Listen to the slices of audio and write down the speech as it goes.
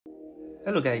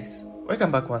Hello guys,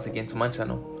 welcome back once again to my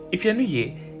channel. If you're new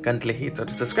here, kindly hit the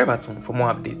subscribe button for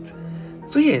more updates.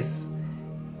 So yes,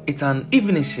 it's an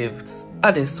evening shift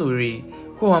at the Sori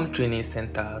Coam Training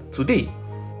Center today.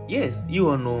 Yes, you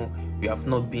all know we have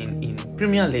not been in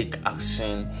Premier League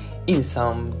action in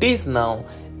some days now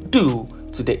due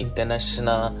to the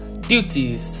international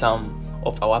duties some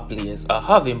of our players are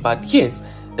having, but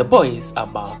yes, the boys are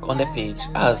back on the pitch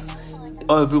as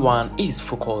everyone is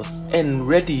focused and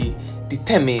ready,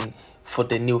 determined for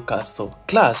the Newcastle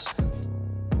clash.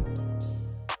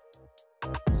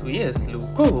 So yes,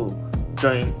 Cucu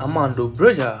joined Armando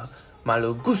Broja,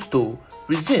 Malo Gusto,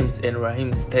 Rhys James and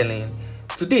Raheem Sterling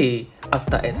today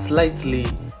after a slightly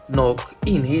knock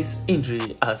in his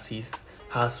injury as he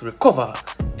has recovered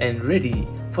and ready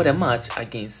for the match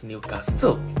against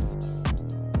Newcastle.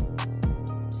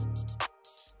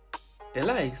 The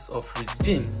likes of Rhys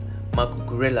James, Marco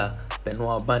Kurela,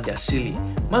 Benoit Bandiashili,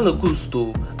 Malo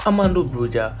Gusto, Armando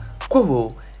Broja,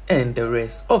 Colwill and the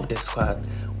rest of the squad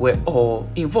were all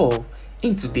involved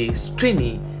in today's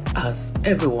training as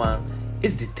everyone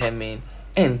is determined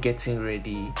and getting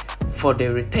ready for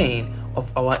the return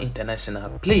of our international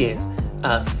players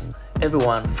as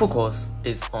everyone focus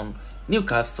is on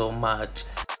Newcastle match.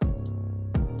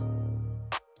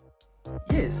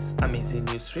 Yes, amazing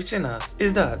news reaching us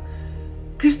is that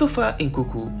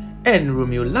NKUNKU and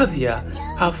ROMEO LAVIA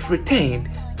have returned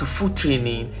to full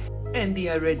training and they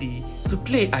are ready to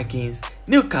play against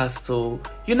Newcastle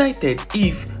United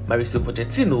if Mauricio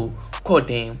Pochettino called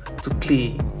them to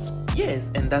play.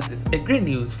 Yes, and that is a great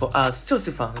news for us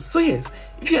Chelsea fans. So yes,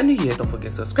 if you are new here, don't forget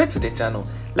to subscribe to the channel,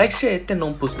 like, share, turn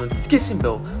on post notification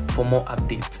bell for more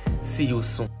updates. See you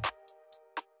soon.